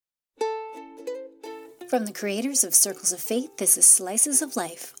From the creators of Circles of Faith, this is Slices of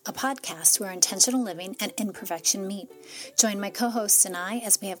Life, a podcast where intentional living and imperfection meet. Join my co-hosts and I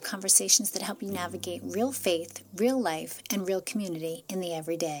as we have conversations that help you navigate real faith, real life, and real community in the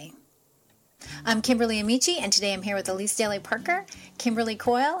everyday. I'm Kimberly Amici, and today I'm here with Elise Daly Parker, Kimberly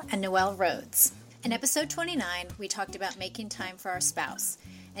Coyle, and Noelle Rhodes. In episode 29, we talked about making time for our spouse.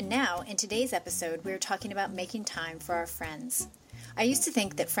 And now, in today's episode, we're talking about making time for our friends. I used to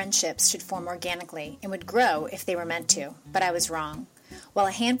think that friendships should form organically and would grow if they were meant to, but I was wrong. While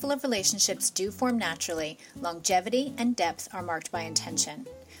a handful of relationships do form naturally, longevity and depth are marked by intention.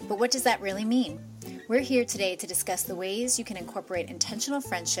 But what does that really mean? We're here today to discuss the ways you can incorporate intentional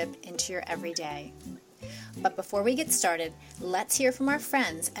friendship into your everyday. But before we get started, let's hear from our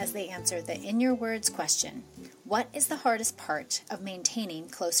friends as they answer the In Your Words question. What is the hardest part of maintaining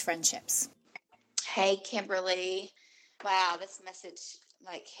close friendships? Hey, Kimberly. Wow, this message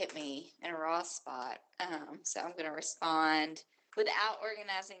hit me in a raw spot. So I'm going to respond without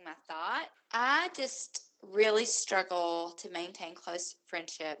organizing my thought. I just really struggle to maintain close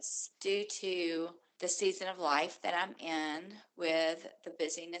friendships due to the season of life that I'm in with the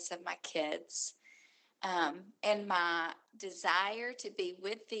busyness of my kids. And my desire to be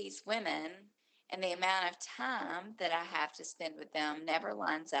with these women and the amount of time that I have to spend with them never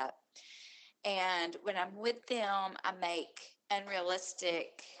lines up. And when I'm with them, I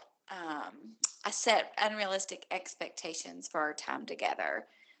set unrealistic expectations for our time together.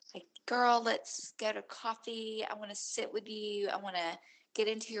 Like, girl, let's go to coffee. I want to sit with you. I want to get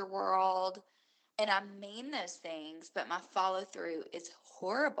into your world. And I mean those things, but my follow through is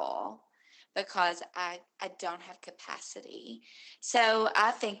horrible because I don't have capacity. So I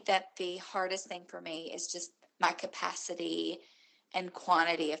think that the hardest thing for me is just my capacity and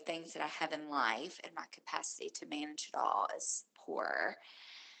quantity of things that I have in life, and my capacity to manage it all is poor.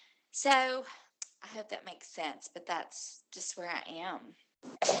 So I hope that makes sense, but that's just where I am.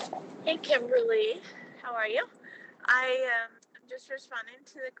 Hey, Kimberly. How are you? I'm just responding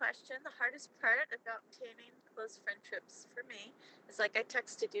to the question. The hardest part about maintaining close friendships for me is, like I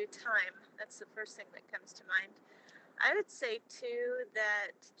texted you, time. That's the first thing that comes to mind. I would say, too,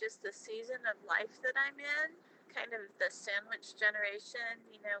 that just the season of life that I'm in, kind of the sandwich generation,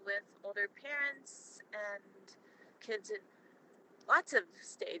 with older parents and kids in lots of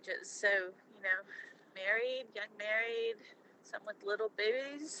stages. So, married, young married, some with little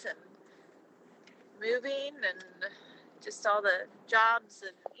babies and moving and just all the jobs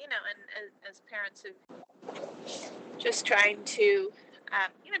and, and as parents who just trying to,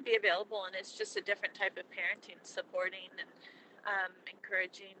 be available, and it's just a different type of parenting, supporting and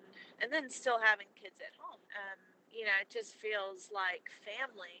encouraging, and then still having kids at home. It just feels like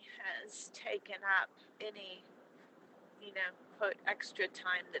family has taken up any, quote, extra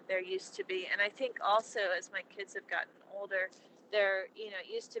time that there used to be. And I think also as my kids have gotten older, there, it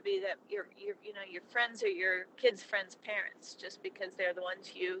used to be that your friends are your kids' friends' parents, just because they're the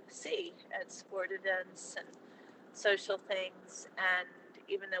ones you see at sport events and social things. And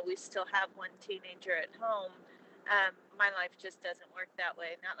even though we still have one teenager at home, my life just doesn't work that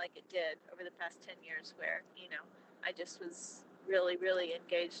way. Not like it did over the past 10 years where, I just was really, really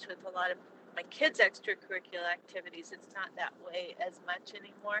engaged with a lot of my kids' extracurricular activities. It's not that way as much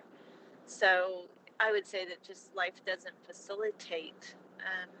anymore. So I would say that just life doesn't facilitate,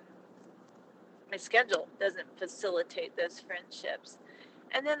 my schedule doesn't facilitate those friendships.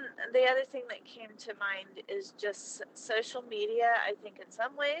 And then the other thing that came to mind is just social media. I think in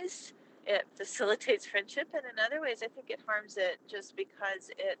some ways it facilitates friendship, and in other ways I think it harms it, just because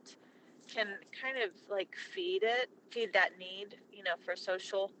it can kind of feed that need, for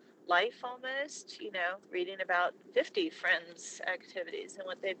social life almost, reading about 50 friends' activities and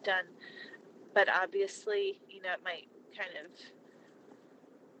what they've done. But obviously, it might kind of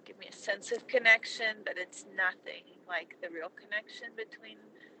give me a sense of connection, but it's nothing like the real connection between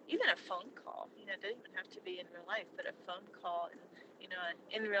even a phone call. It doesn't even have to be in real life, but a phone call and, an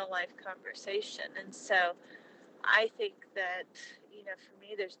in real life conversation. And so I think that, for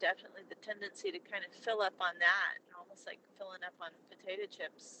me, there's definitely the tendency to kind of fill up on that, almost like filling up on potato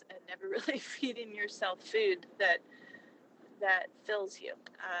chips and never really feeding yourself food that fills you.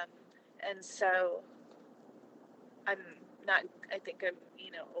 And so I think I'm,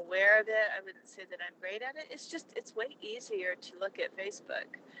 aware of it. I wouldn't say that I'm great at it. It's way easier to look at Facebook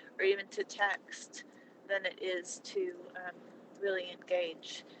or even to text than it is to really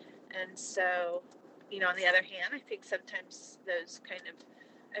engage. And so, on the other hand, I think sometimes those kind of,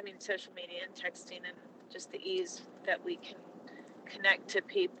 social media and texting and just the ease that we can connect to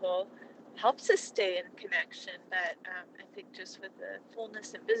people helps us stay in connection. But I think just with the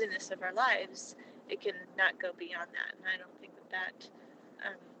fullness and busyness of our lives, it can not go beyond that. And I don't think that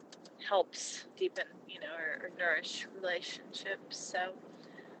helps deepen, or nourish relationships. So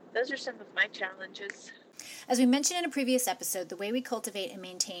those are some of my challenges. As we mentioned in a previous episode, the way we cultivate and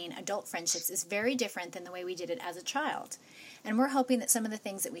maintain adult friendships is very different than the way we did it as a child. And we're hoping that some of the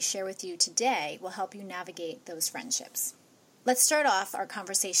things that we share with you today will help you navigate those friendships. Let's start off our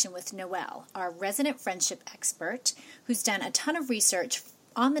conversation with Noelle, our resident friendship expert, who's done a ton of research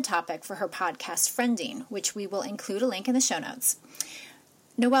on the topic for her podcast, Friending, which we will include a link in the show notes.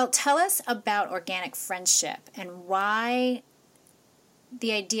 Noelle, tell us about organic friendship and why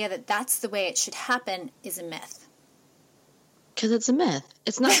the idea that that's the way it should happen is a myth. Because it's a myth.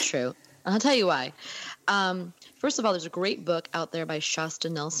 It's not true. I'll tell you why. First of all, there's a great book out there by Shasta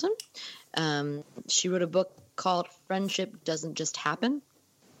Nelson. She wrote a book called Friendship Doesn't Just Happen.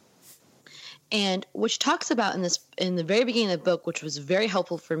 And what she talks about in the very beginning of the book, which was very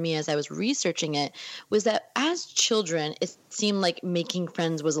helpful for me as I was researching it, was that as children, it seemed like making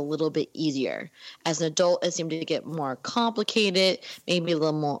friends was a little bit easier. As an adult, it seemed to get more complicated, maybe a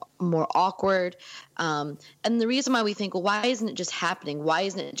little more awkward. And the reason why we think, well, why isn't it just happening? Why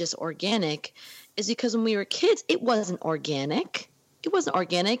isn't it just organic? Is because when we were kids, it wasn't organic. It wasn't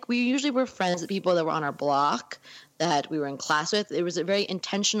organic. We usually were friends with people that were on our block, that we were in class with. It was a very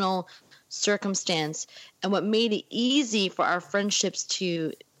intentional circumstance, and what made it easy for our friendships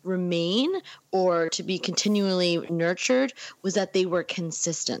to remain or to be continually nurtured was that they were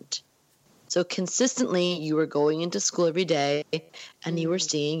consistent. So consistently, you were going into school every day and you were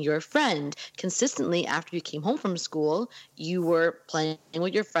seeing your friend. Consistently, after you came home from school, you were playing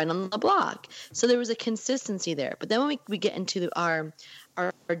with your friend on the block. So there was a consistency there. But then when we get into our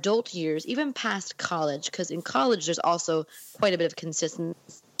adult years, even past college, because in college there's also quite a bit of consistency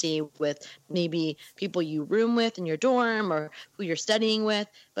with maybe people you room with in your dorm or who you're studying with.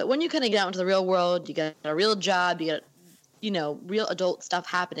 But when you kind of get out into the real world, you get a real job, you get, real adult stuff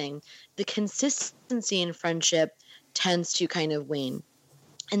happening, the consistency in friendship tends to kind of wane.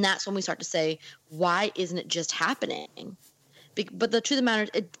 And that's when we start to say, why isn't it just happening? But the truth of the matter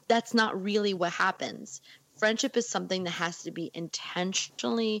is, that's not really what happens. Friendship is something that has to be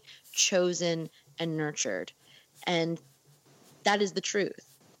intentionally chosen and nurtured. And that is the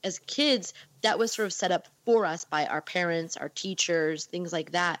truth. As kids, that was sort of set up for us by our parents, our teachers, things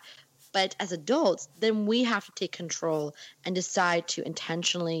like that. But as adults, then we have to take control and decide to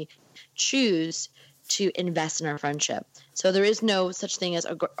intentionally choose to invest in our friendship. So there is no such thing as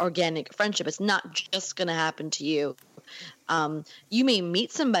organic friendship. It's not just going to happen to you. You may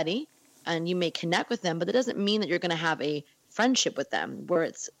meet somebody and you may connect with them, but that doesn't mean that you're going to have a friendship with them where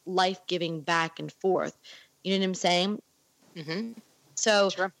it's life-giving back and forth. You know what I'm saying? Mm-hmm. So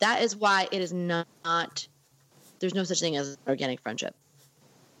Sure. That is why it is not, there's no such thing as organic friendship.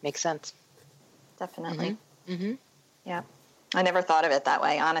 Makes sense. Definitely. Mm-hmm. Yeah. I never thought of it that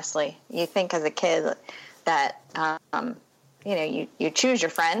way, honestly. You think as a kid that, you choose your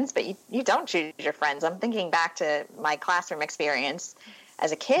friends, but you don't choose your friends. I'm thinking back to my classroom experience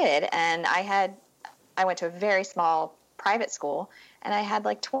as a kid, and I went to a very small private school, and I had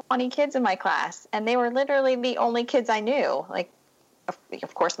like 20 kids in my class, and they were literally the only kids I knew. Like,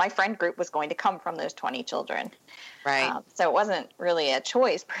 of course, my friend group was going to come from those 20 children. Right. So it wasn't really a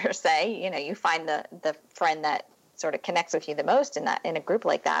choice per se. You find the friend that sort of connects with you the most in a group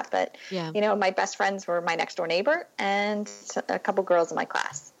like that. But, my best friends were my next door neighbor and a couple girls in my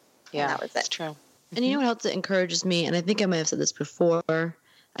class. Yeah, and that was it. That's true. And you know what else that encourages me, and I think I might have said this before,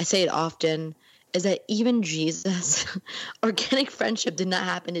 I say it often, is that even Jesus, organic friendship did not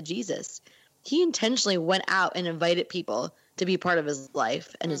happen to Jesus. He intentionally went out and invited people to be part of his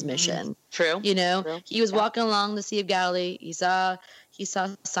life and his mission. True. True. He was walking along the Sea of Galilee. He saw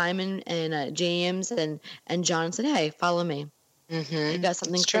Simon and James and John and said, "Hey, follow me. Mm-hmm. I've got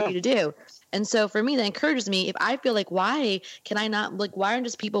something for you to do." And so for me, that encourages me. If I feel like, why aren't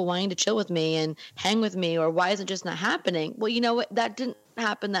just people wanting to chill with me and hang with me, or why is it just not happening? Well, you know what? That didn't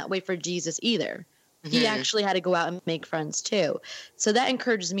happen that way for Jesus either. Mm-hmm. He actually had to go out and make friends too. So that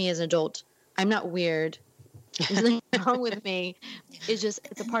encourages me as an adult. I'm not weird. There's nothing wrong with me. It's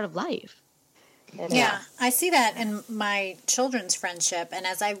a part of life. Yeah, I see that in my children's friendship. And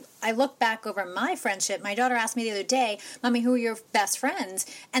as I look back over my friendship, my daughter asked me the other day, "Mommy, who are your best friends?"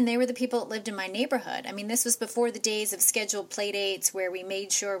 And they were the people that lived in my neighborhood. I mean, this was before the days of scheduled play dates where we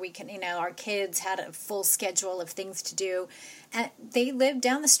made sure our kids had a full schedule of things to do. And they lived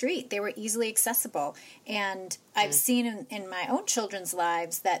down the street. They were easily accessible. And I've seen in my own children's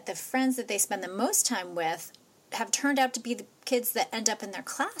lives that the friends that they spend the most time with have turned out to be the kids that end up in their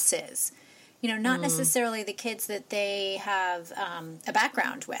classes. Not necessarily the kids that they have a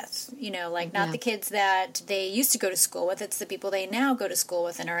background with, like not the kids that they used to go to school with. It's the people they now go to school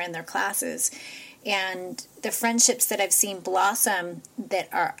with and are in their classes. And the friendships that I've seen blossom that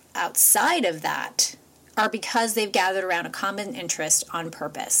are outside of that are because they've gathered around a common interest on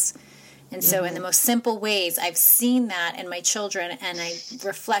purpose. And so in the most simple ways, I've seen that in my children, and I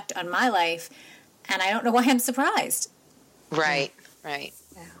reflect on my life, and I don't know why I'm surprised. Right, right.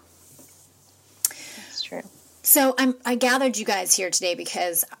 Yeah. That's true. So I gathered you guys here today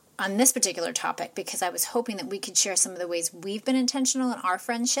because on this particular topic, because I was hoping that we could share some of the ways we've been intentional in our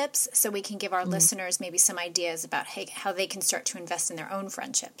friendships, so we can give our listeners maybe some ideas about how they can start to invest in their own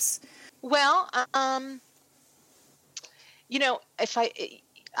friendships. Well, if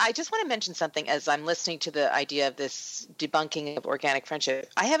I just want to mention something as I'm listening to the idea of this debunking of organic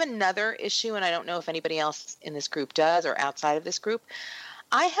friendship. I have another issue, and I don't know if anybody else in this group does or outside of this group.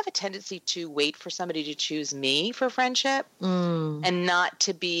 I have a tendency to wait for somebody to choose me for friendship and not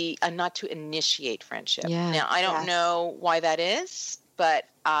to initiate friendship. Yeah. Now, I don't know why that is, but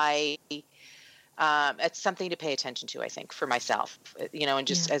it's something to pay attention to, I think, for myself, and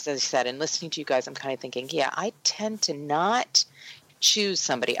just as I said, and listening to you guys, I'm kind of thinking, I tend to not choose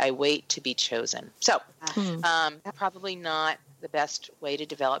somebody. I wait to be chosen. So probably not the best way to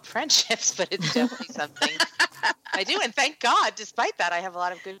develop friendships, but it's definitely something I do. And thank God, despite that, I have a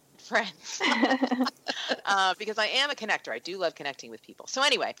lot of good friends because I am a connector. I do love connecting with people. So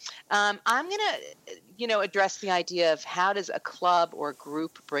anyway, I'm going to, address the idea of how does a club or a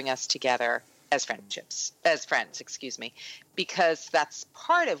group bring us together as friends, because that's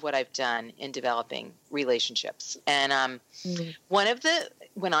part of what I've done in developing relationships. And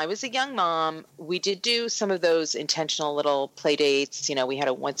when I was a young mom, we did do some of those intentional little play dates. We had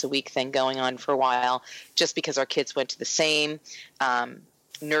a once a week thing going on for a while, just because our kids went to the same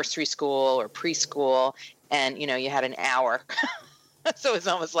nursery school or preschool, and you had an hour. So it's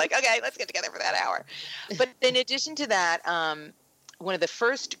almost like, okay, let's get together for that hour. But in addition to that, one of the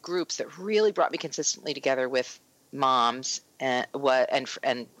first groups that really brought me consistently together with moms and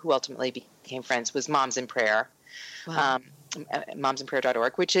who ultimately became friends was Moms in Prayer. Wow.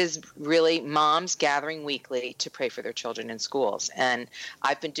 momsinprayer.org, which is really moms gathering weekly to pray for their children in schools. And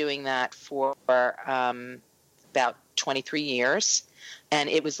I've been doing that for about 23 years. And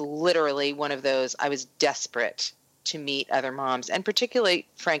it was literally one of those, I was desperate to meet other moms, and particularly,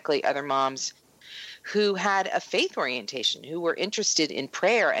 frankly, other moms who had a faith orientation, who were interested in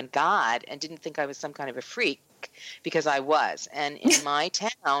prayer and God and didn't think I was some kind of a freak, because I was. And in my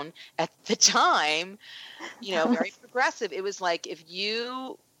town at the time, very progressive. It was like, if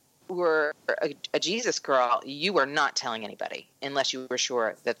you were a Jesus girl, you were not telling anybody unless you were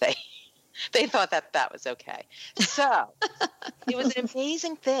sure that they thought that was okay. So it was an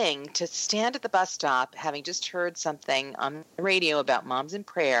amazing thing to stand at the bus stop, having just heard something on the radio about Moms in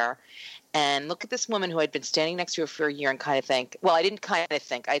Prayer, and look at this woman who I'd been standing next to her for a year and kind of think, well, I didn't kind of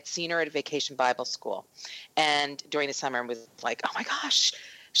think, I'd seen her at a vacation Bible school and during the summer, and was like, oh my gosh,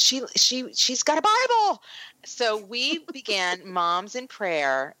 she's got a Bible. So we began Moms in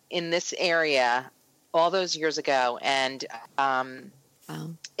Prayer in this area all those years ago. And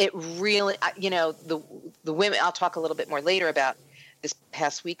it really, the women, I'll talk a little bit more later about this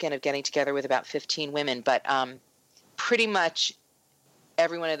past weekend of getting together with about 15 women, but pretty much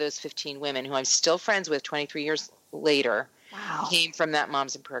every one of those 15 women, who I'm still friends with 23 years later, came from that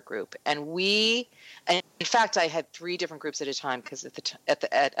Moms in Prayer group. And in fact, I had 3 different groups at a time, because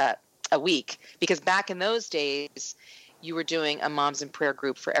at a week, because back in those days, you were doing a Moms in Prayer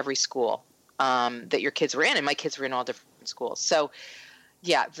group for every school that your kids were in, and my kids were in all different schools. So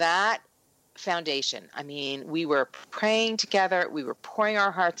yeah, that foundation. I mean, we were praying together. We were pouring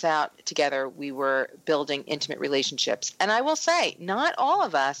our hearts out together. We were building intimate relationships. And I will say, not all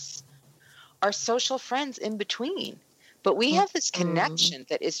of us are social friends in between, but we have this connection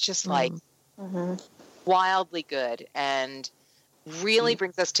that is just like wildly good and really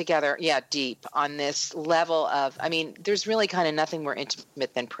brings us together. Yeah, deep on this level of, there's really kind of nothing more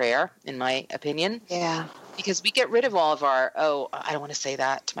intimate than prayer, in my opinion. Yeah. Because we get rid of all of our, I don't want to say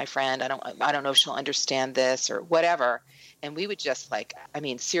that to my friend. I don't know if she'll understand this or whatever. And we would just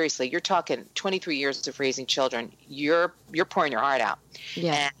seriously, you're talking 23 years of raising children. You're pouring your heart out.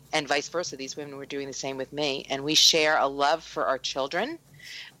 Yeah. And vice versa. These women were doing the same with me. And we share a love for our children.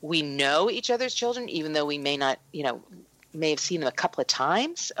 We know each other's children, even though we may not, may have seen them a couple of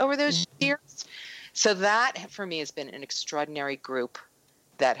times over those years. So that, for me, has been an extraordinary group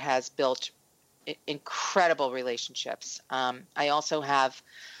that has built incredible relationships. I also have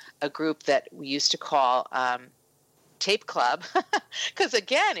a group that we used to call tape club, because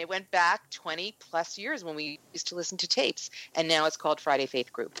again, it went back 20 plus years when we used to listen to tapes, and now it's called Friday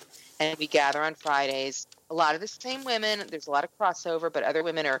Faith Group. And we gather on Fridays. A lot of the same women. There's a lot of crossover, but other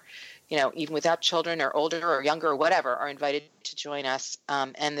women are, even without children or older or younger or whatever, are invited to join us.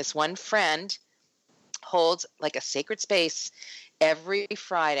 And this one friend holds like a sacred space every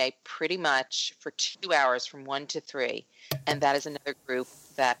Friday, pretty much for 2 hours from 1 to 3. And that is another group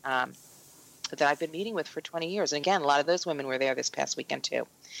that I've been meeting with for 20 years. And again, a lot of those women were there this past weekend too.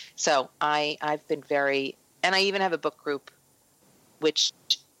 So I've been and I even have a book group, which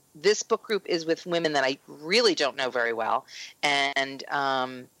this book group is with women that I really don't know very well. And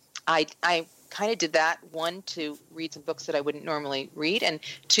I kind of did that, 1, to read some books that I wouldn't normally read, and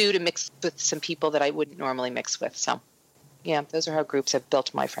 2, to mix with some people that I wouldn't normally mix with. So yeah, those are how groups have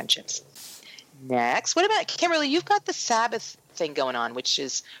built my friendships. Next, what about Kimberly? You've got the Sabbath thing going on, which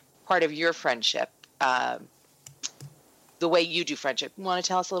is part of your friendship, the way you do friendship. You want to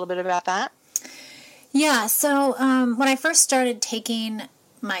tell us a little bit about that? Yeah, so when I first started taking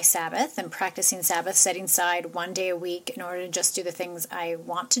my Sabbath and practicing Sabbath, setting aside 1 day a week in order to just do the things I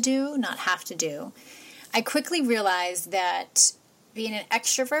want to do, not have to do, I quickly realized that being an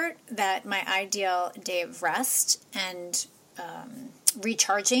extrovert, that my ideal day of rest and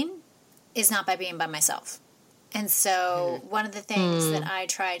recharging is not by being by myself. And so one of the things that I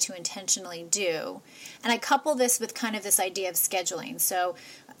try to intentionally do, and I couple this with kind of this idea of scheduling. So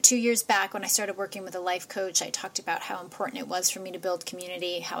 2 years back when I started working with a life coach, I talked about how important it was for me to build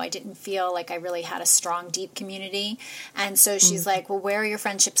community, how I didn't feel like I really had a strong, deep community. And so she's like, well, where are your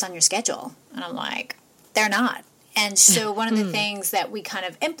friendships on your schedule? And I'm like, they're not. And so one of the things that we kind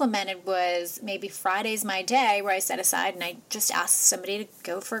of implemented was maybe Friday's my day where I set aside and I just asked somebody to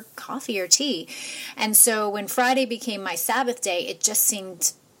go for coffee or tea. And so when Friday became my Sabbath day, it just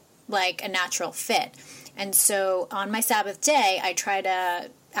seemed like a natural fit. And so on my Sabbath day, I try to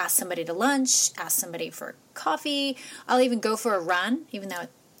ask somebody to lunch, ask somebody for coffee. I'll even go for a run, even though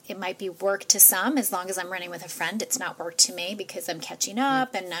it might be work to some. As long as I'm running with a friend, it's not work to me because I'm catching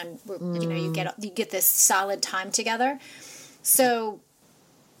up, and you get this solid time together. So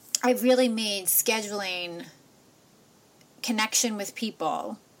I've really made scheduling connection with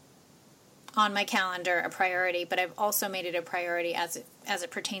people on my calendar a priority, but I've also made it a priority as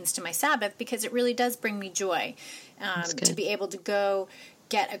it pertains to my Sabbath, because it really does bring me joy to be able to go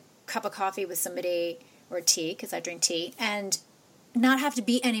get a cup of coffee with somebody, or tea, because I drink tea, and not have to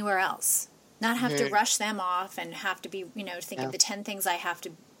be anywhere else, not have to rush them off and have to be, think of the 10 things I have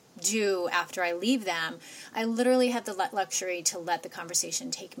to do after I leave them. I literally have the luxury to let the conversation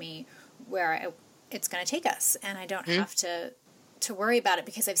take me where it's going to take us, and I don't have to worry about it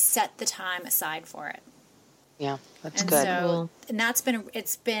because I've set the time aside for it. Yeah, that's good. Cool. And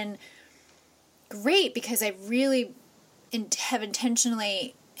it's been great because I really have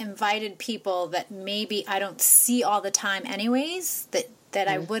intentionally invited people that maybe I don't see all the time anyways, that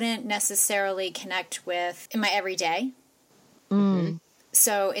I wouldn't necessarily connect with in my everyday.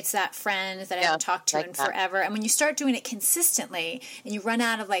 So it's that friend that I haven't talked to in forever. And when you start doing it consistently and you run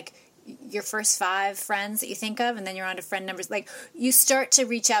out of your first 5 friends that you think of, and then you're on to friend numbers, you start to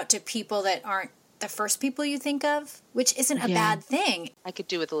reach out to people that aren't the first people you think of, which isn't a bad thing. I could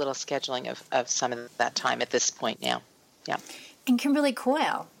do with a little scheduling of some of that time at this point now. Yeah. And Kimberly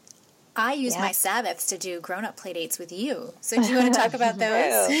Coyle, I use my Sabbaths to do grown-up play dates with you. So do you want to talk about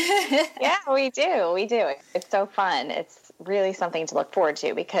those? Yeah, we do. It's so fun. It's really something to look forward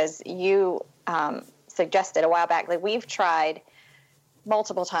to, because you suggested a while back, we've tried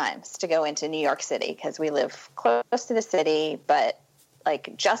multiple times to go into New York City because we live close to the city, but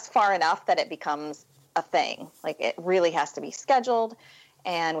just far enough that it becomes a thing. It really has to be scheduled,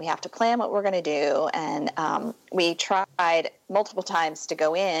 and we have to plan what we're going to do. And we tried multiple times to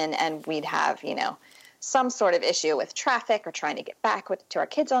go in, and we'd have, some sort of issue with traffic or trying to get back to our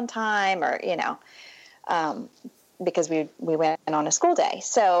kids on time, or, because we went on a school day.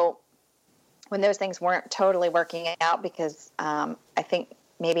 So when those things weren't totally working out, because I think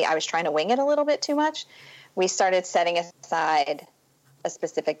maybe I was trying to wing it a little bit too much, we started setting aside a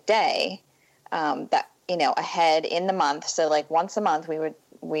specific day that, ahead in the month. So once a month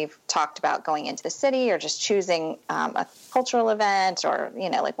we've talked about going into the city, or just choosing a cultural event, or,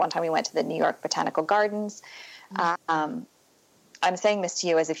 one time we went to the New York Botanical Gardens. I'm saying this to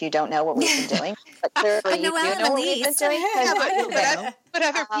you as if you don't know what we've been doing, but clearly you do know what we've been doing. But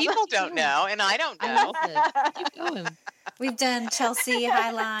other people don't know, and I don't know. Keep going. We've done Chelsea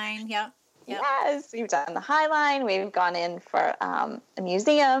High Line. Yep. Yes, we've done the High Line. We've gone in for a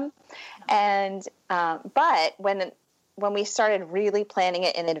museum, and but when we started really planning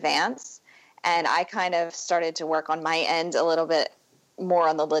it in advance, And I kind of started to work on my end a little bit more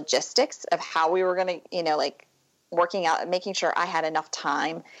on the logistics of how we were going to, like working out and making sure I had enough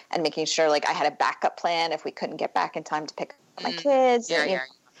time and making sure like I had a backup plan if we couldn't get back in time to pick up my kids, that really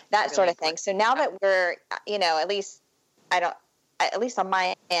sort of thing. So now that we're, at least on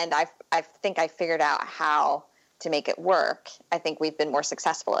my end, I think I figured out how to make it work. I think we've been more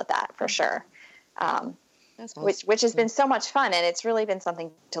successful at that for sure. That's awesome. Which has been so much fun, and it's really been something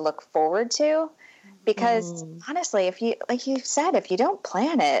to look forward to, because honestly, if you, like you said, if you don't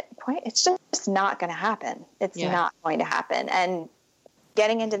plan it, it's just not going to happen. It's not going to happen. And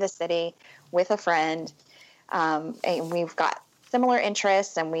getting into the city with a friend, and we've got similar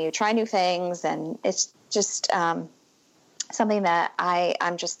interests, and we try new things, and it's just something that I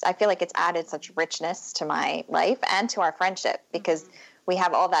feel like it's added such richness to my life and to our friendship, because we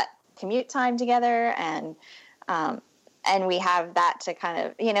have all that commute time together, and we have that to kind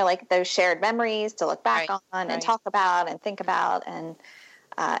of, like those shared memories to look back on and talk about and think about. And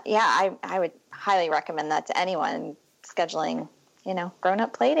I would highly recommend that to anyone scheduling,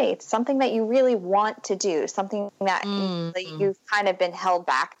 grown-up play dates, something that you really want to do, something that you've kind of been held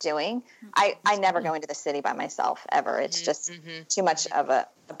back doing. I never go into the city by myself ever. It's just too much of a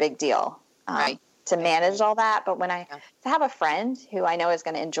big deal. To manage all that. But when to have a friend who I know is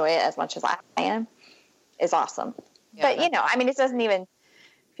going to enjoy it as much as I am is awesome. But, it doesn't even,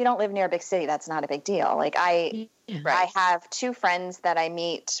 if you don't live near a big city, that's not a big deal. Like I have 2 friends that I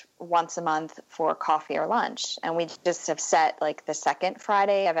meet once a month for coffee or lunch. And we just have set like the second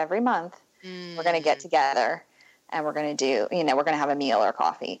Friday of every month, we're going to get together and we're going to do, we're going to have a meal or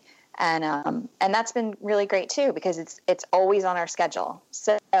coffee. And that's been really great too, because it's always on our schedule.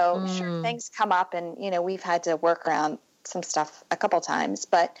 So sure, things come up, and we've had to work around some stuff a couple times,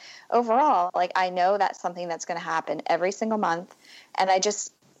 but overall, like I know that's something that's going to happen every single month, and I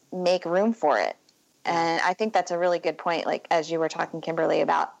just make room for it. And I think that's a really good point. Like as you were talking, Kimberly,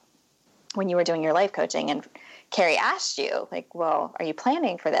 about when you were doing your life coaching, and Carrie asked you, like, well, are you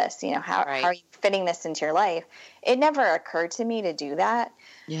planning for this? How are you fitting this into your life? It never occurred to me to do that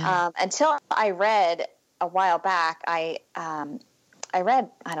until I read a while back. I read,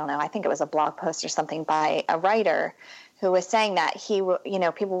 I don't know, I think it was a blog post or something by a writer who was saying that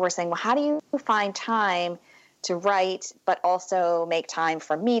people were saying, well, how do you find time to write, but also make time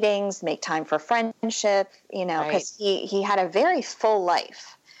for meetings, make time for friendship, because he had a very full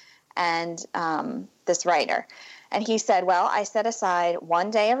life. And this writer, and he said, well, I set aside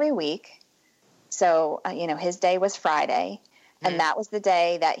one day every week. So, his day was Friday, and that was the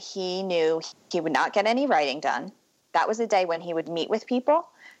day that he knew he would not get any writing done. That was the day when he would meet with people.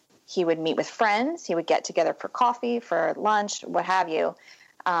 He would meet with friends. He would get together for coffee, for lunch, what have you.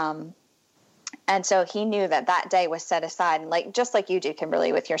 And so he knew that day was set aside. And like, just like you do,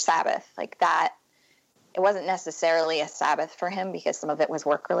 Kimberly, with your Sabbath, like that, it wasn't necessarily a Sabbath for him because some of it was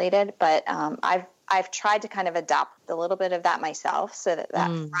work related, but I've tried to kind of adopt a little bit of that myself, so that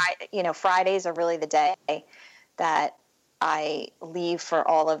Friday, Fridays are really the day that I leave for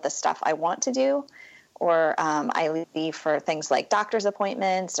all of the stuff I want to do, or I leave for things like doctor's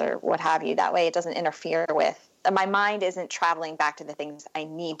appointments or what have you. That way it doesn't interfere with, my mind isn't traveling back to the things I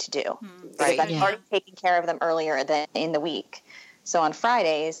need to do because I've already taken care of them earlier than in the week. So on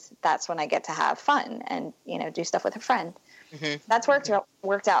Fridays, that's when I get to have fun and, do stuff with a friend. That's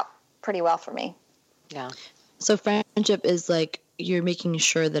worked out pretty well for me. Yeah. So friendship is like you're making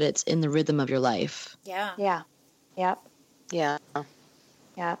sure that it's in the rhythm of your life. Yeah. Yeah. Yep. Yeah.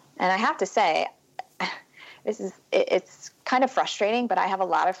 Yeah. And I have to say, it's kind of frustrating, but I have a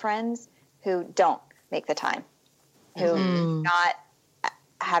lot of friends who don't make the time, who do not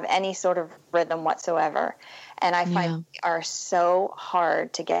have any sort of rhythm whatsoever. And I find they are so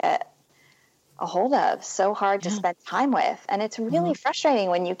hard to get a hold of, so hard to spend time with. And it's really frustrating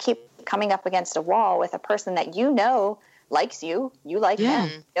when you keep coming up against a wall with a person that likes you, you like them,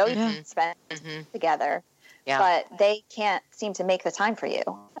 you can spend together, but they can't seem to make the time for you.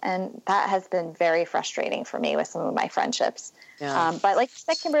 And that has been very frustrating for me with some of my friendships. Yeah. But like you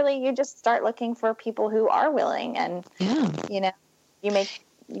said, Kimberly, you just start looking for people who are willing, and you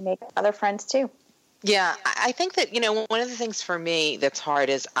make other friends too. Yeah, I think that, one of the things for me that's hard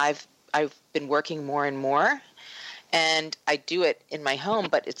is I've been working more and more, and I do it in my home,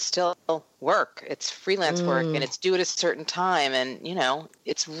 but it's still work. It's freelance work, and it's due at a certain time. And,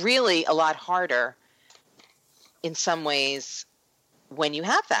 it's really a lot harder in some ways when you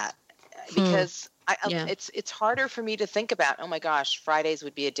have that, because it's harder for me to think about, oh my gosh, Fridays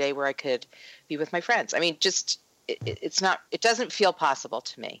would be a day where I could be with my friends. I mean, it doesn't feel possible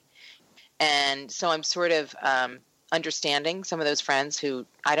to me. And so I'm sort of, understanding some of those friends who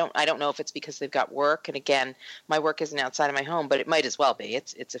I don't know if it's because they've got work. And again, my work isn't outside of my home, but it might as well be.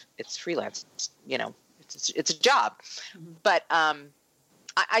 It's freelance, it's a job. Mm-hmm. But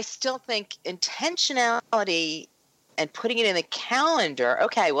I still think intentionality and putting it in the calendar.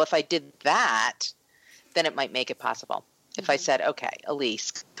 Okay, well, if I did that, then it might make it possible. If I said, okay,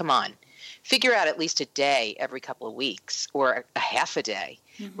 Elise, come on, figure out at least a day every couple of weeks or a half a day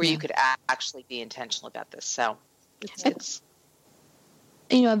where you could actually be intentional about this. So it's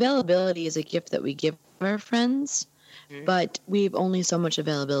availability is a gift that we give our friends, but we've only so much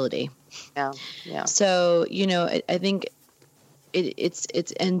availability. Yeah. So, I think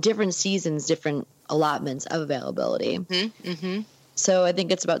it's in different seasons, different allotments of availability. Mm-hmm. So I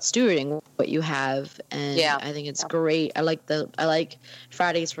think it's about stewarding what you have, and I think it's great. I like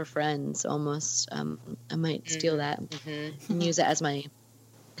Fridays for Friends almost. I might steal that and use it as my,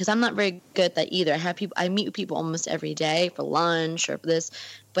 because I'm not very good at that either. I meet with people almost every day for lunch or for this,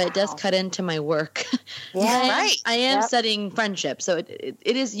 but it does cut into my work. Yeah, I am studying friendship, so it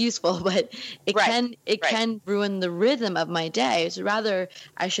is useful, but it can ruin the rhythm of my day. So rather,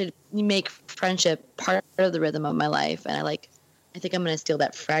 I should make friendship part of the rhythm of my life, and I think I'm going to steal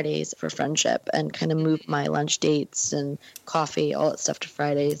that Fridays for Friendship and kind of move my lunch dates and coffee, all that stuff to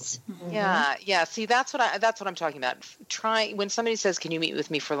Fridays. Mm-hmm. Yeah. See, that's what I'm talking about. When somebody says, "Can you meet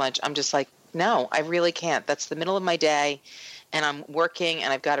with me for lunch?" I'm just like, no, I really can't. That's the middle of my day, and I'm working,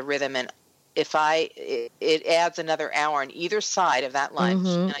 and I've got a rhythm. And if it adds another hour on either side of that lunch,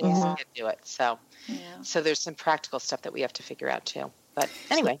 and I just can't do it. So there's some practical stuff that we have to figure out too. But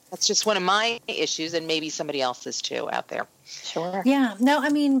anyway, that's just one of my issues, and maybe somebody else's too out there. Sure. Yeah. No, I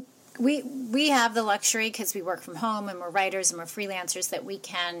mean, we have the luxury because we work from home and we're writers and we're freelancers that we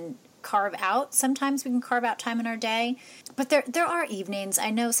can carve out. Sometimes we can carve out time in our day, but there are evenings. I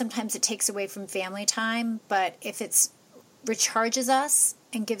know sometimes it takes away from family time, but if it recharges us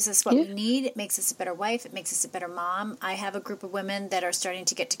and gives us what we need, it makes us a better wife. It makes us a better mom. I have a group of women that are starting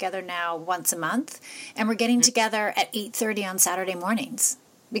to get together now once a month, and we're getting together at 8:30 on Saturday mornings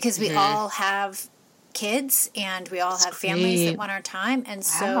because we all have kids and we all have families that want our time. And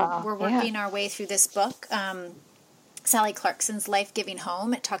so we're working our way through this book, Sally Clarkson's Life Giving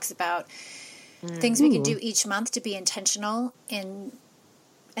Home. It talks about things we can do each month to be intentional and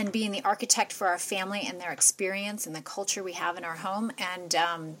being the architect for our family and their experience and the culture we have in our home. And,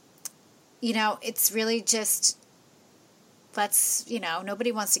 it's really just,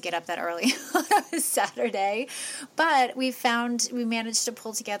 nobody wants to get up that early on a Saturday, but we managed to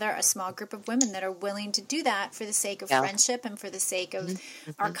pull together a small group of women that are willing to do that for the sake of friendship and for the sake of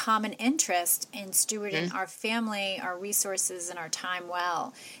our common interest in stewarding our family, our resources, and our time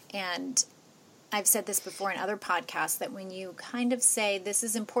well. And I've said this before in other podcasts that when you kind of say, this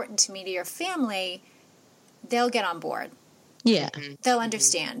is important to me, to your family, they'll get on board. Yeah. They'll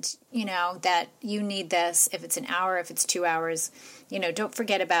understand, that you need this. If it's an hour, if it's 2 hours, don't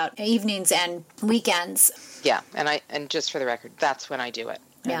forget about evenings and weekends. Yeah. And just for the record, that's when I do it.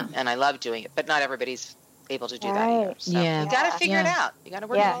 And I love doing it, but not everybody's able to do that either. So you got to figure it out. You got to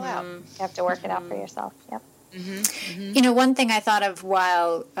work it all out. You have to work it out for yourself. Yep. One thing I thought of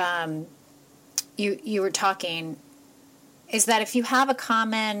while, you were talking is that if you have a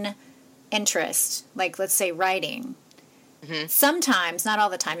common interest, like let's say writing, sometimes, not all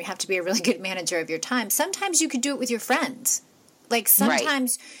the time, you have to be a really good manager of your time. Sometimes you could do it with your friends. Like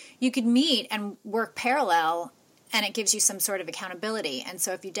sometimes you could meet and work parallel and it gives you some sort of accountability. And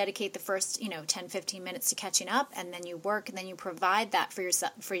so if you dedicate the first, 10, 15 minutes to catching up and then you work and then you provide that for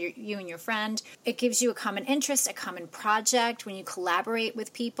yourself, for you and your friend, it gives you a common interest, a common project. When you collaborate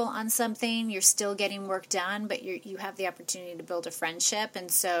with people on something, you're still getting work done, but you have the opportunity to build a friendship. And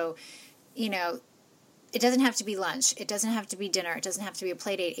so, it doesn't have to be lunch. It doesn't have to be dinner. It doesn't have to be a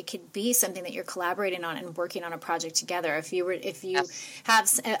play date. It could be something that you're collaborating on and working on a project together. If you have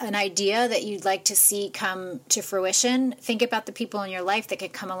an idea that you'd like to see come to fruition, think about the people in your life that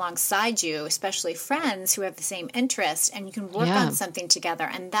could come alongside you, especially friends who have the same interest, and you can work on something together.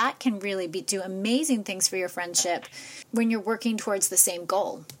 And that can really do amazing things for your friendship when you're working towards the same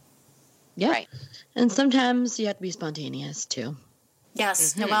goal. Yeah. Right. And sometimes you have to be spontaneous too.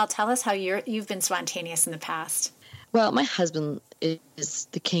 Yes. Noelle, tell us how you've been spontaneous in the past. Well, my husband is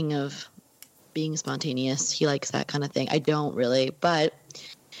the king of being spontaneous. He likes that kind of thing. I don't really, but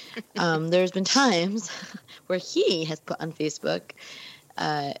there's been times where he has put on Facebook,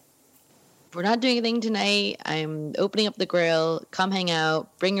 we're not doing anything tonight. I'm opening up the grill. Come hang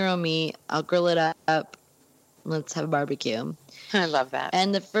out. Bring your own meat. I'll grill it up. Let's have a barbecue. I love that.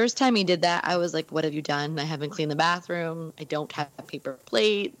 And the first time he did that, I was like, what have you done? I haven't cleaned the bathroom. I don't have paper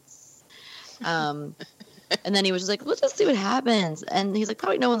plates. And then he was just like, let's just see what happens. And he's like,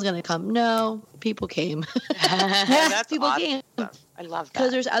 probably no one's going to come. No, people came. That's people awesome. came. I love that.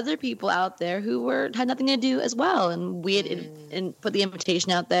 Because there's other people out there who had nothing to do as well. And we had and put the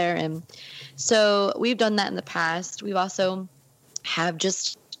invitation out there. And so we've done that in the past. We've also have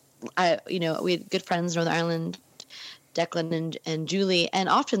just, we had good friends in Northern Ireland, Declan and Julie, and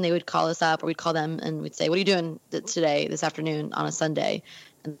often they would call us up or we'd call them and we'd say, what are you doing today, this afternoon on a Sunday?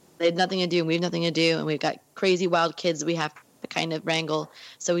 And they had nothing to do and we have nothing to do. And we've got crazy wild kids we have to kind of wrangle.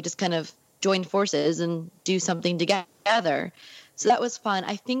 So we just kind of join forces and do something together. So that was fun.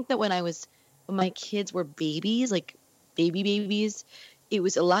 I think that when my kids were babies, like babies, it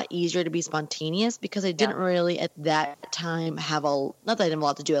was a lot easier to be spontaneous because I didn't really at that time have not that I didn't have a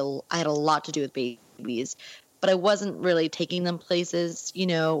lot to do. I had a lot to do with babies, but I wasn't really taking them places,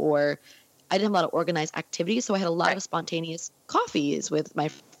 or I didn't have a lot of organized activities. So I had a lot of spontaneous coffees with my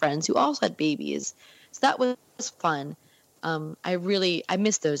friends who also had babies. So that was fun. I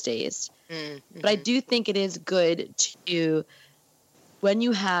miss those days, but I do think it is good to, when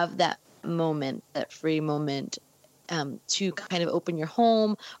you have that moment, that free moment, to kind of open your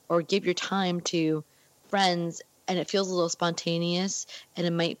home or give your time to friends, and it feels a little spontaneous and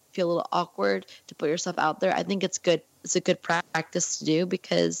it might feel a little awkward to put yourself out there. I think it's good. It's a good practice to do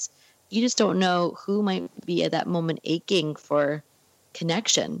because you just don't know who might be at that moment aching for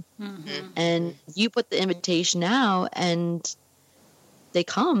connection. And you put the invitation out and they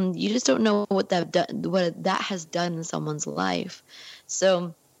come. You just don't know what that has done in someone's life.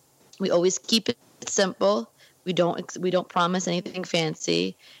 So we always keep it simple. We don't promise anything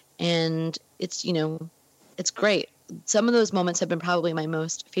fancy, and it's great. Some of those moments have been probably my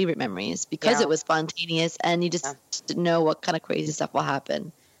most favorite memories because it was spontaneous and you just didn't know what kind of crazy stuff will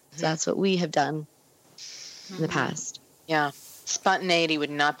happen. So that's what we have done in the past. Yeah. Spontaneity would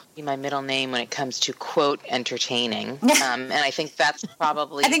not be my middle name when it comes to quote entertaining. And I think that's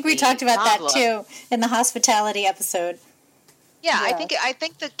probably I think we talked about that too in the hospitality episode. Yeah, I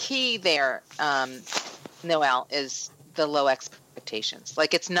think the key there, Noelle, is the low expectations.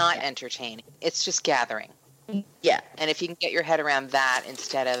 Like it's not entertaining. It's just gathering. Yeah. And if you can get your head around that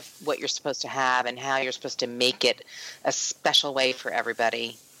instead of what you're supposed to have and how you're supposed to make it a special way for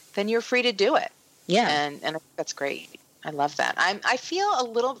everybody, then you're free to do it. Yeah. And I think that's great. I love that. I feel a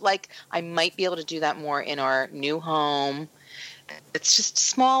little like I might be able to do that more in our new home. It's just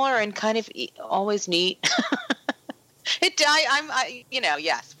smaller and kind of always neat.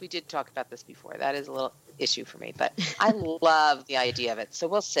 Yes, we did talk about this before. That is a little issue for me, but I love the idea of it. So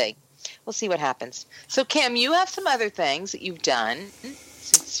we'll see. We'll see what happens. So Kim, you have some other things that you've done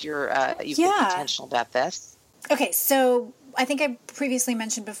since you've been intentional about this. Okay, so I think I previously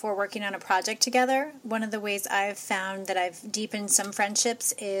mentioned before working on a project together. One of the ways I've found that I've deepened some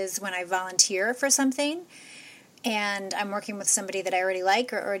friendships is when I volunteer for something and I'm working with somebody that I already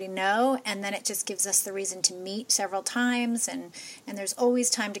like or already know, and then it just gives us the reason to meet several times, and there's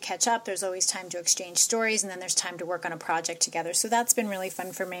always time to catch up, there's always time to exchange stories, and then there's time to work on a project together. So that's been really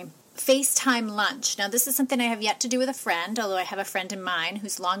fun for me. FaceTime lunch. Now, this is something I have yet to do with a friend, although I have a friend in mind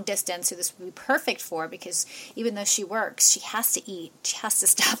who's long distance, who this would be perfect for, because even though she works, she has to eat. She has to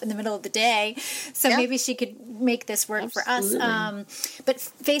stop in the middle of the day. So maybe she could make this work for us. But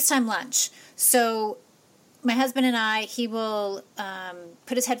FaceTime lunch. So my husband and I, he will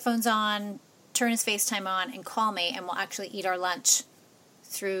put his headphones on, turn his FaceTime on, and call me, and we'll actually eat our lunch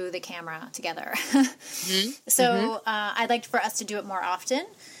through the camera together. So I'd like for us to do it more often.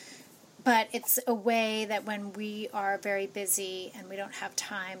 But it's a way that when we are very busy and we don't have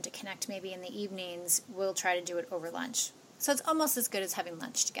time to connect maybe in the evenings, we'll try to do it over lunch. So it's almost as good as having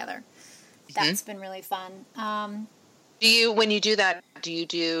lunch together. That's been really fun. When you do that, do you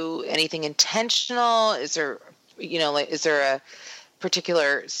do anything intentional? Is there, is there a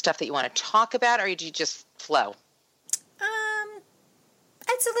particular stuff that you want to talk about, or do you just flow?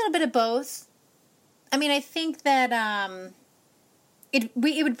 It's a little bit of both. I mean, I think that it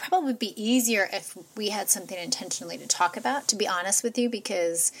would probably be easier if we had something intentionally to talk about, to be honest with you,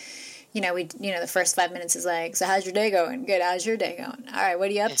 because, the first 5 minutes is like, so how's your day going? Good. How's your day going? All right. What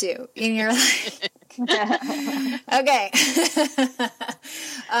are you up to? And you're like, okay.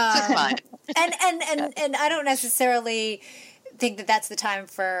 And I don't necessarily think that that's the time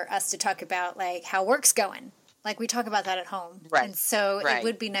for us to talk about like how work's going. Like we talk about that at home. Right. And so it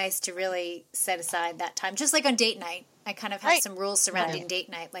would be nice to really set aside that time, just like on date night. I kind of have some rules surrounding date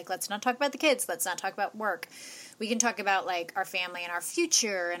night. Like, let's not talk about the kids. Let's not talk about work. We can talk about, like, our family and our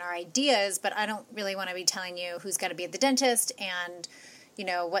future and our ideas, but I don't really want to be telling you who's got to be at the dentist and,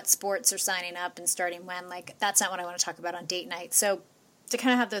 what sports are signing up and starting when. Like, that's not what I want to talk about on date night. So to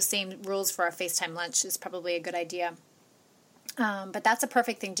kind of have those same rules for our FaceTime lunch is probably a good idea. But that's a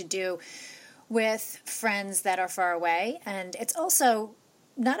perfect thing to do with friends that are far away. And it's also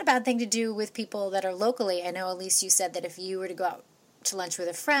not a bad thing to do with people that are locally. I know, Elise, you said that if you were to go out to lunch with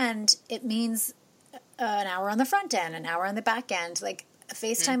a friend, it means an hour on the front end, an hour on the back end. Like a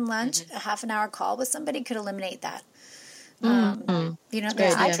FaceTime lunch, a half an hour call with somebody could eliminate that.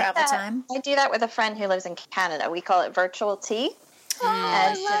 There's no travel time. I do that with a friend who lives in Canada. We call it virtual tea.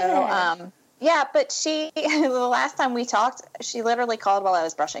 I love it. Yeah, but she, the last time we talked, she literally called while I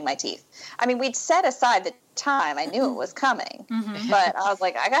was brushing my teeth. I mean, we'd set aside the time. I knew it was coming. But I was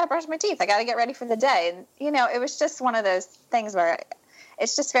like, I got to brush my teeth. I got to get ready for the day. And, it was just one of those things where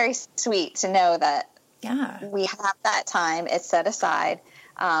it's just very sweet to know that we have that time. It's set aside.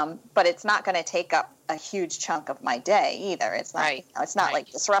 But it's not going to take up a huge chunk of my day either. It's not, it's not like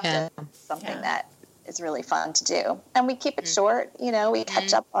disruptive. It's something that is really fun to do. And we keep it short. We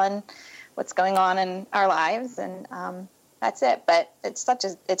catch up on what's going on in our lives, and that's it. But it's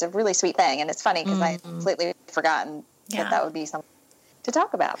a really sweet thing, and it's funny because I completely forgotten that would be something to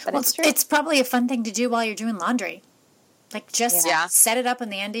talk about. But it's true. It's probably a fun thing to do while you're doing laundry. Like just set it up on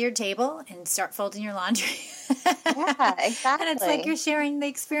the end of your table and start folding your laundry. Yeah, exactly. And it's like you're sharing the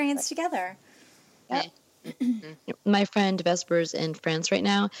experience together. Yep. My friend Vesper's in France right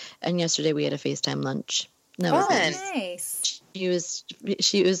now, and yesterday we had a FaceTime lunch. That was nice. She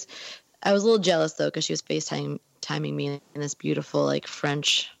was. I was a little jealous though because she was FaceTiming me in this beautiful like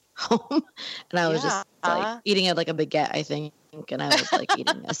French home, and I was just like eating it like a baguette, I think, and I was like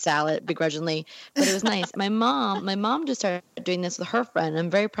eating a salad begrudgingly, but it was nice. My mom just started doing this with her friend. I'm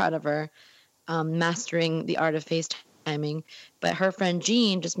very proud of her, mastering the art of FaceTiming. But her friend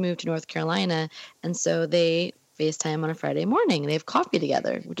Jean just moved to North Carolina, and so they FaceTime on a Friday morning. They have coffee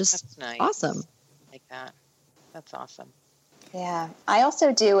together, which is nice. Awesome. Like that. That's awesome. Yeah, I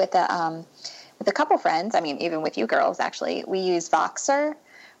also do with a couple friends. I mean, even with you girls, actually, we use Voxer,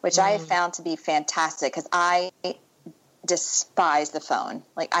 which I have found to be fantastic because I despise the phone.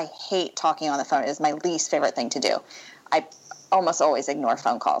 Like, I hate talking on the phone. It is my least favorite thing to do. I almost always ignore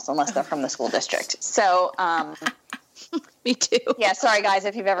phone calls unless they're from the school district. So, me too. Yeah, sorry guys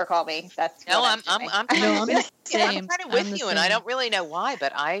if you've ever called me. That's no, I'm kind of with you, and I don't really know why,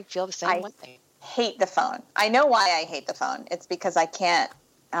 but I feel the same way. Hate the phone. I know why I hate the phone. It's because I can't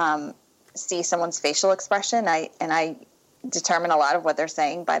see someone's facial expression. I determine a lot of what they're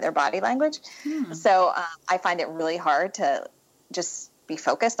saying by their body language. So I find it really hard to just be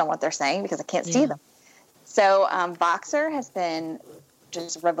focused on what they're saying because I can't see them. So Voxer has been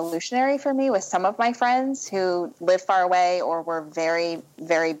just revolutionary for me with some of my friends who live far away or were very,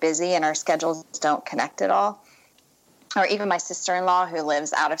 very busy and our schedules don't connect at all. Or even my sister-in-law who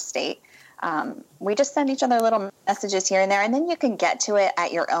lives out of state. We just send each other little messages here and there, and then you can get to it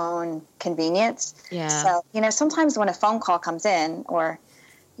at your own convenience. Yeah. So, sometimes when a phone call comes in, or,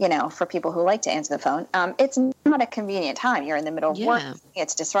 for people who like to answer the phone, it's not a convenient time. You're in the middle of work.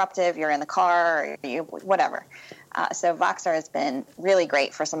 It's disruptive. You're in the car, or whatever. So Voxer has been really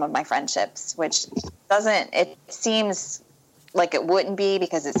great for some of my friendships, which it seems like it wouldn't be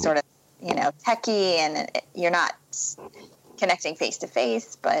because it's sort of, techie and you're not connecting face to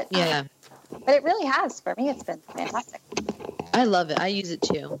face, but it really has. For me, it's been fantastic. I love it. I use it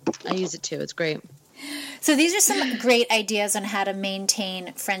too. It's great. So these are some great ideas on how to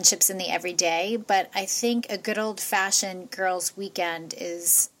maintain friendships in the everyday, but I think a good old-fashioned girls' weekend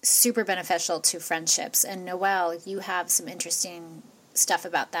is super beneficial to friendships. And Noelle, you have some interesting stuff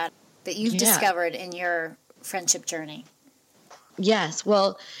about that you've discovered in your friendship journey. Yes.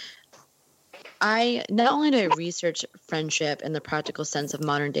 Well, I not only do I research friendship in the practical sense of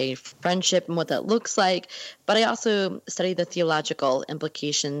modern day friendship and what that looks like, but I also study the theological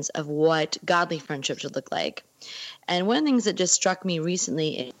implications of what godly friendship should look like. And one of the things that just struck me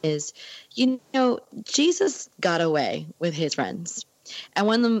recently is, Jesus got away with his friends. And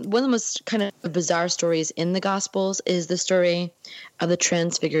one of the most kind of bizarre stories in the Gospels is the story of the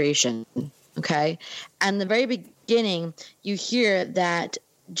Transfiguration. Okay. And in the very beginning, you hear that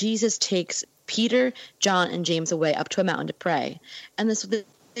Jesus takes Peter, John, and James away up to a mountain to pray. And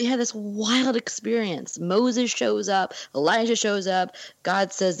they had this wild experience. Moses shows up. Elijah shows up.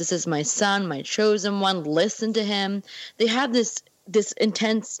 God says, "This is my son, my chosen one. Listen to him." They had this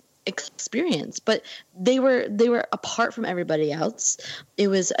intense experience, but they were apart from everybody else. It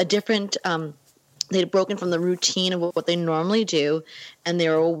was a different they'd broken from the routine of what they normally do, and they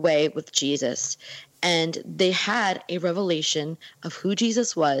were away with Jesus. And they had a revelation of who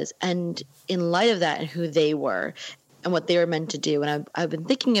Jesus was, and in light of that, and who they were, and what they were meant to do. And I've been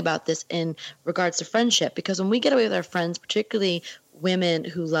thinking about this in regards to friendship, because when we get away with our friends, particularly women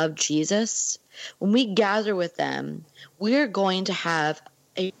who love Jesus, when we gather with them, we're going to have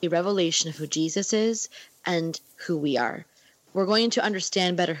a revelation of who Jesus is and who we are. We're going to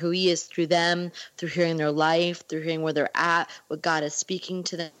understand better who he is through them, through hearing their life, through hearing where they're at, what God is speaking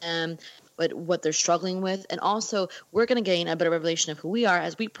to them, what they're struggling with. And also, we're going to gain a better revelation of who we are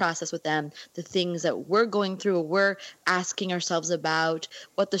as we process with them the things that we're going through, or we're asking ourselves about,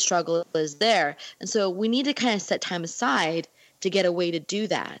 what the struggle is there. And so we need to kind of set time aside to get a way to do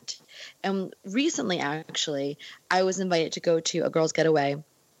that. And recently, actually, I was invited to go to a girls' getaway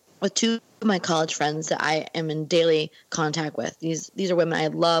with two of my college friends that I am in daily contact with. These are women I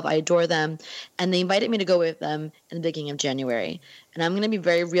love, I adore them, and they invited me to go with them in the beginning of January. And I'm going to be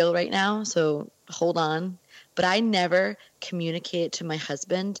very real right now, so hold on. But I never communicated to my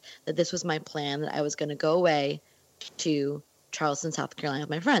husband that this was my plan, that I was going to go away to Charleston, South Carolina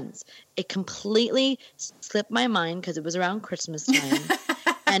with my friends. It completely slipped my mind because it was around Christmas time.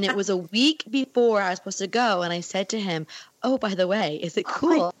 And it was a week before I was supposed to go, and I said to him, "Oh, by the way, is it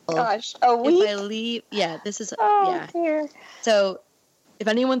cool? Oh my gosh, a week? If I leave?" Yeah, this is Oh dear. So, if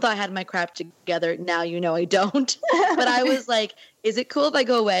anyone thought I had my crap together, now you know I don't. But I was like, "Is it cool if I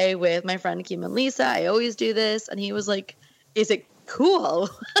go away with my friend Kim and Lisa? I always do this." And he was like, "Is it cool?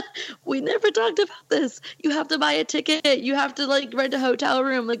 We never talked about this. You have to buy a ticket. You have to rent a hotel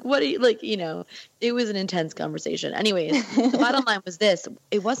room. What do you it was an intense conversation. Anyways, the bottom line was this: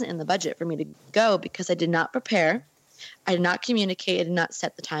 it wasn't in the budget for me to go because I did not prepare. I did not communicate. I did not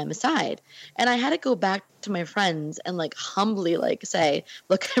set the time aside. And I had to go back to my friends and humbly say,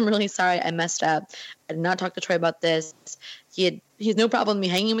 "Look, I'm really sorry. I messed up. I did not talk to Troy about this. He has no problem with me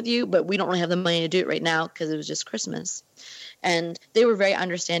hanging with you, but we don't really have the money to do it right now because it was just Christmas." And they were very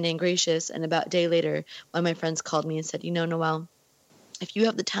understanding and gracious. And about a day later, one of my friends called me and said, "Noelle, if you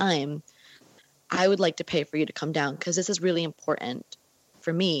have the time, I would like to pay for you to come down because this is really important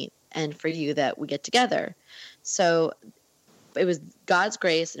for me and for you that we get together." So it was God's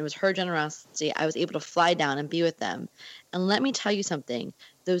grace and it was her generosity. I was able to fly down and be with them. And let me tell you something.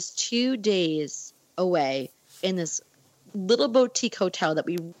 Those 2 days away in this little boutique hotel that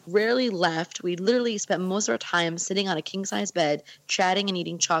we rarely left, we literally spent most of our time sitting on a king-size bed, chatting and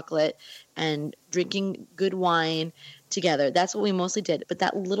eating chocolate and drinking good wine together. That's what we mostly did. But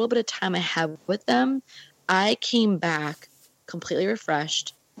that little bit of time I had with them, I came back completely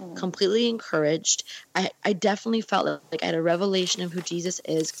refreshed, completely encouraged. I definitely felt like I had a revelation of who Jesus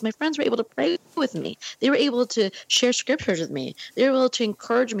is because my friends were able to pray with me. They were able to share scriptures with me. They were able to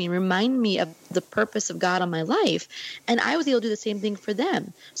encourage me, remind me of the purpose of God on my life. And I was able to do the same thing for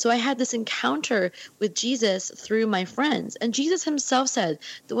them. So I had this encounter with Jesus through my friends. And Jesus himself said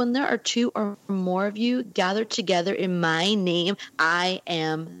that when there are 2 or more of you gathered together in my name, I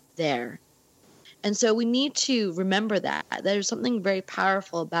am there. And so we need to remember that. There's something very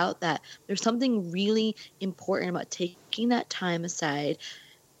powerful about that. There's something really important about taking that time aside,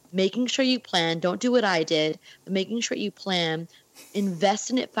 making sure you plan. Don't do what I did, but making sure you plan, invest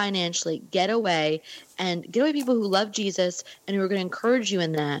in it financially, get away people who love Jesus and who are going to encourage you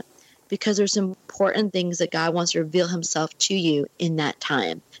in that, because there's some important things that God wants to reveal himself to you in that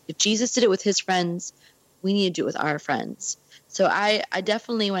time. If Jesus did it with his friends, we need to do it with our friends. So I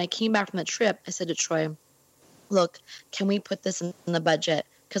definitely, when I came back from the trip, I said to Troy, "Look, can we put this in the budget?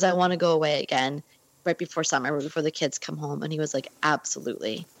 Because I want to go away again right before summer, before the kids come home." And he was like,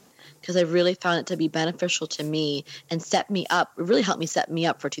 "Absolutely." Because I really found it to be beneficial to me and set me up. It really helped me set me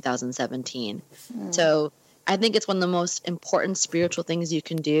up for 2017. So I think it's one of the most important spiritual things you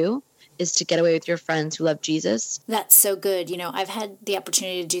can do is to get away with your friends who love Jesus. That's so good. I've had the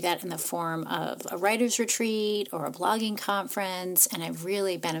opportunity to do that in the form of a writer's retreat or a blogging conference, and I've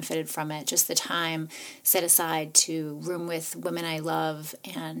really benefited from it. Just the time set aside to room with women I love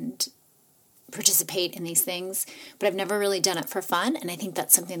and participate in these things. But I've never really done it for fun, and I think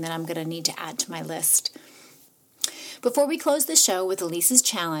that's something that I'm going to need to add to my list. Before we close the show with Elisa's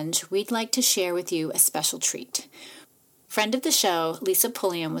challenge, we'd like to share with you a special treat. Friend of the show, Lisa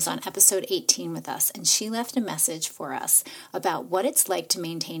Pulliam, was on episode 18 with us, and she left a message for us about what it's like to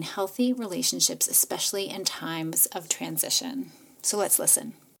maintain healthy relationships, especially in times of transition. So let's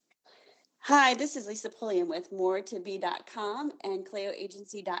listen. Hi, this is Lisa Pulliam with moretobe.com and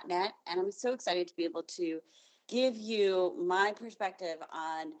cleoagency.net, and I'm so excited to be able to give you my perspective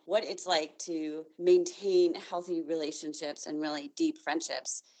on what it's like to maintain healthy relationships and really deep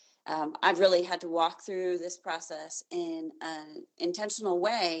friendships. I've really had to walk through this process in an intentional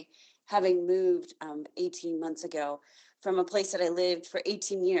way, having moved 18 months ago from a place that I lived for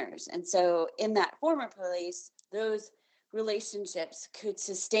 18 years. And so in that former place, those relationships could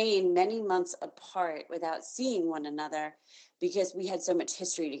sustain many months apart without seeing one another because we had so much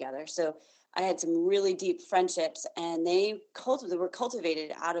history together. So I had some really deep friendships, and they were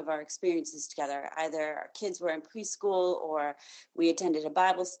cultivated out of our experiences together. Either our kids were in preschool or we attended a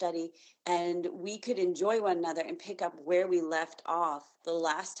Bible study, and we could enjoy one another and pick up where we left off the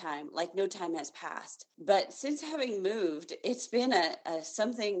last time, like no time has passed. But since having moved, it's been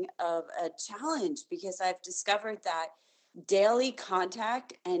something of a challenge, because I've discovered that daily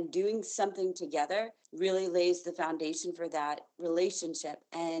contact and doing something together really lays the foundation for that relationship.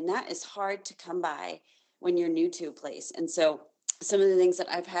 And that is hard to come by when you're new to a place. And so some of the things that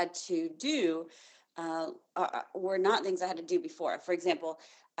I've had to do were not things I had to do before. For example,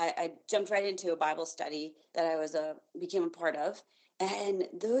 I jumped right into a Bible study that I became a part of. And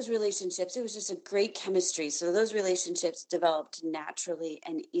those relationships, it was just a great chemistry. So those relationships developed naturally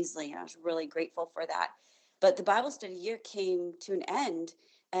and easily. And I was really grateful for that. But the Bible study year came to an end,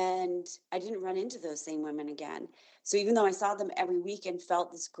 and I didn't run into those same women again. So even though I saw them every week and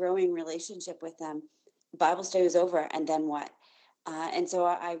felt this growing relationship with them, Bible study was over, and then what? And so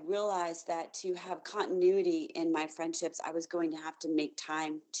I realized that to have continuity in my friendships, I was going to have to make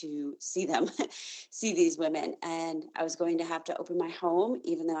time to see them, see these women. And I was going to have to open my home,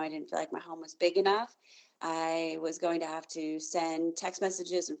 even though I didn't feel like my home was big enough. I was going to have to send text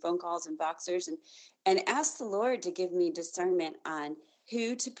messages and phone calls and boxers and ask the Lord to give me discernment on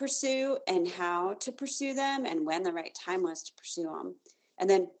who to pursue and how to pursue them and when the right time was to pursue them. And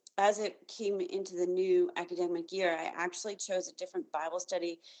then as it came into the new academic year, I actually chose a different Bible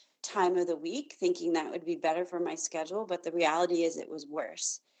study time of the week, thinking that would be better for my schedule. But the reality is it was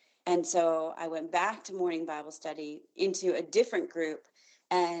worse. And so I went back to morning Bible study into a different group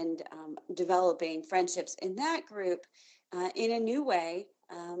and developing friendships in that group in a new way,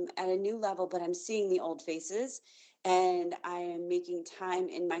 at a new level, but I'm seeing the old faces, and I am making time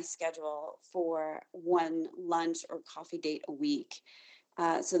in my schedule for one lunch or coffee date a week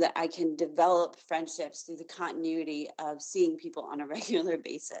so that I can develop friendships through the continuity of seeing people on a regular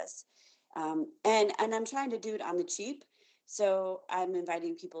basis. And I'm trying to do it on the cheap. So I'm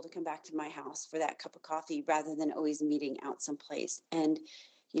inviting people to come back to my house for that cup of coffee rather than always meeting out someplace. And,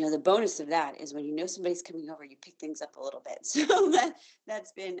 the bonus of that is when you know somebody's coming over, you pick things up a little bit. So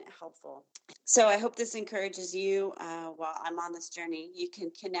that's been helpful. So I hope this encourages you while I'm on this journey. You can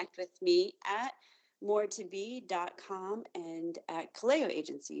connect with me at moretobe.com and at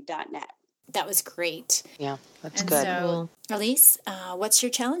kaleoagency.net. That was great. Yeah, that's And good. So, Elise, what's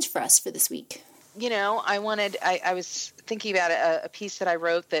your challenge for us for this week? I was thinking about a piece that I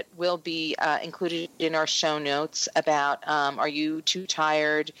wrote that will be included in our show notes about are you too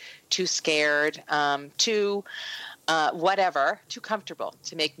tired, too scared, too too comfortable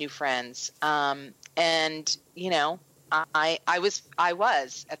to make new friends? I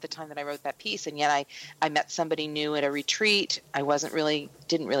was at the time that I wrote that piece, and yet I met somebody new at a retreat. I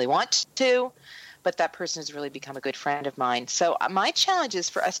didn't really want to, but that person has really become a good friend of mine. So my challenge is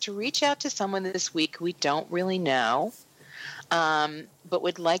for us to reach out to someone this week we don't really know, but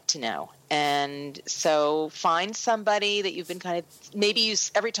would like to know. And so find somebody that you've been maybe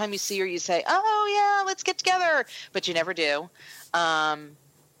every time you see her, you say, oh yeah, let's get together, but you never do.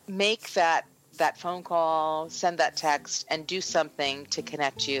 Make that phone call, send that text, and do something to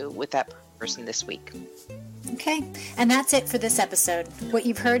connect you with that person this week. Okay, and that's it for this episode. What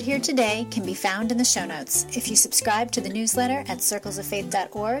you've heard here today can be found in the show notes. If you subscribe to the newsletter at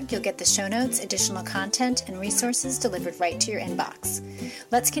circlesoffaith.org, you'll get the show notes, additional content, and resources delivered right to your inbox.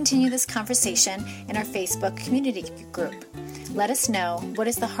 Let's continue this conversation in our Facebook community group. Let us know what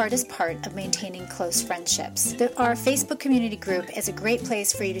is the hardest part of maintaining close friendships. Our Facebook community group is a great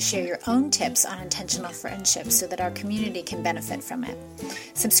place for you to share your own tips on intentional friendships so that our community can benefit from it.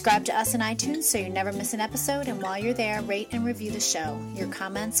 Subscribe to us on iTunes so you never miss an episode, and while you're there, rate and review the show. Your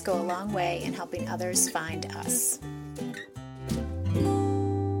comments go a long way in helping others find us.